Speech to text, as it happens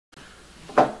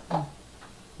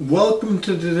Welcome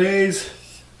to today's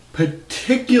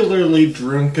particularly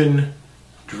drunken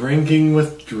Drinking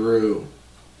with Drew.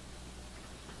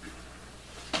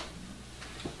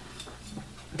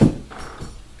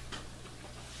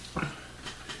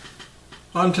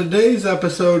 On today's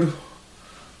episode,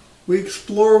 we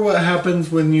explore what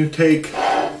happens when you take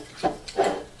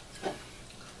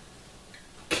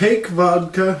cake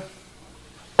vodka,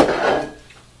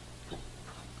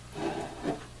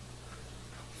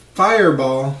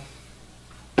 Fireball,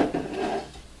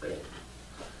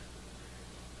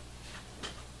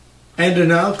 and an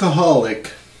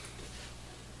alcoholic,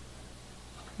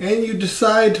 and you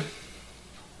decide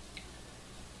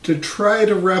to try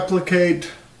to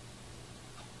replicate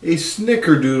a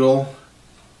snickerdoodle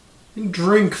in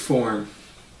drink form.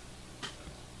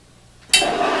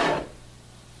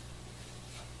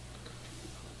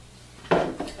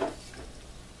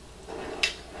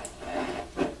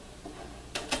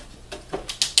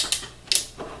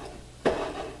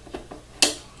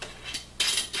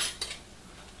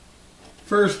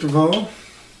 First of all,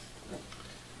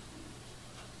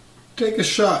 take a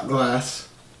shot glass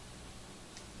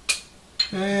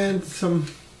and some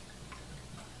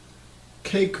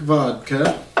cake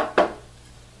vodka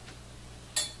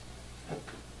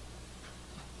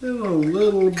and a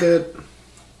little bit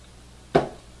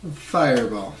of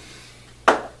Fireball.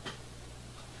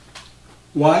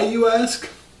 Why, you ask?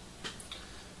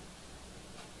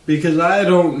 Because I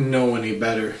don't know any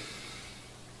better.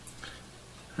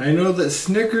 I know that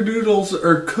Snickerdoodles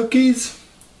are cookies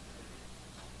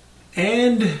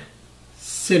and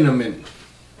cinnamon.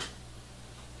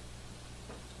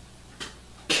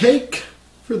 Cake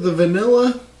for the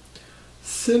vanilla,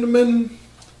 cinnamon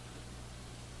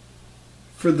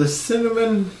for the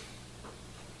cinnamon,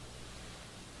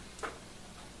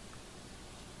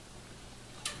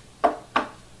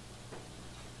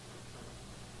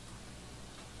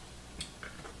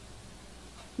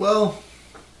 well,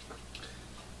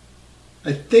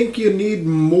 I think you need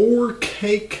more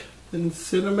cake than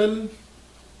cinnamon,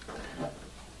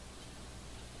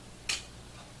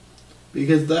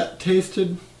 because that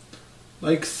tasted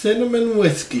like cinnamon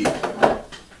whiskey.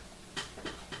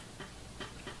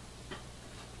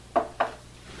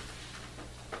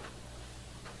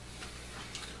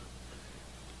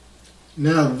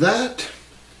 Now that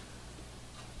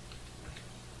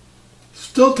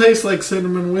still tastes like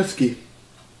cinnamon whiskey.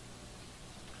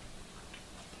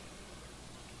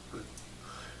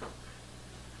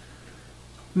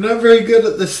 I'm not very good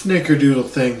at the snickerdoodle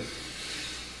thing.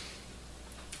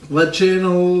 Let you in a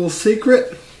little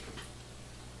secret.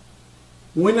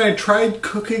 When I tried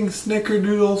cooking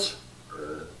snickerdoodles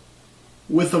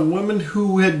with a woman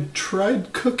who had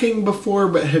tried cooking before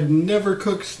but had never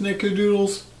cooked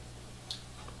snickerdoodles,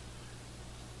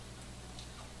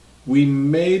 we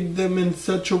made them in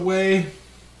such a way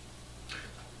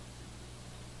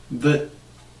that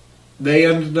they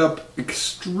ended up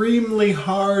extremely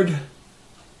hard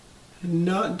and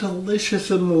not delicious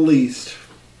in the least.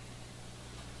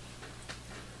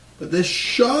 But this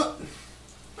shot,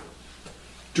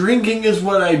 drinking is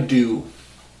what I do.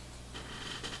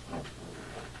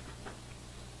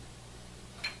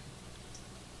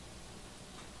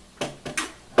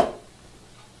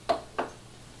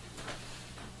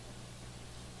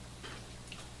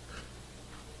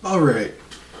 Alright.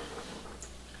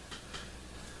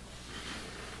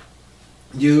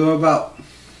 You have about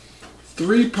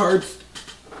 3 parts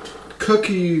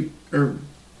cookie or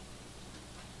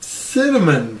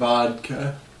cinnamon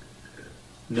vodka.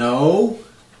 No.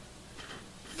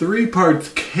 3 parts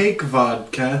cake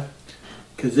vodka,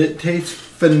 because it tastes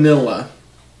vanilla.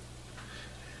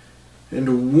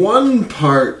 And 1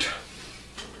 part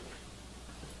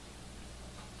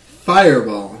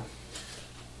Fireball.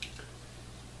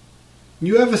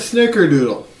 You have a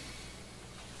snickerdoodle.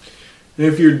 And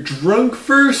if you're drunk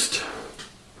first,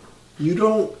 you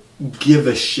don't give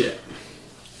a shit.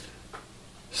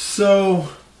 So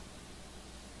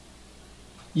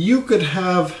you could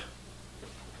have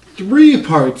 3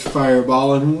 parts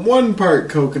Fireball and 1 part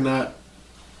coconut,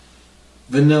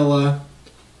 vanilla,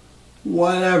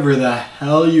 whatever the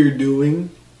hell you're doing.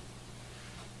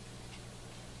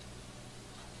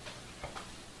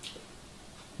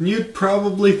 You'd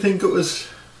probably think it was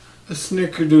a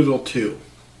snickerdoodle too.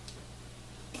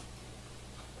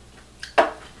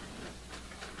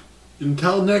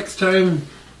 Until next time,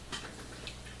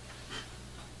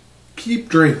 keep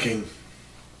drinking.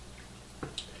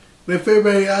 And if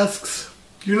anybody asks,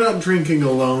 you're not drinking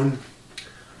alone.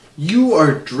 You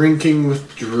are drinking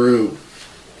with Drew.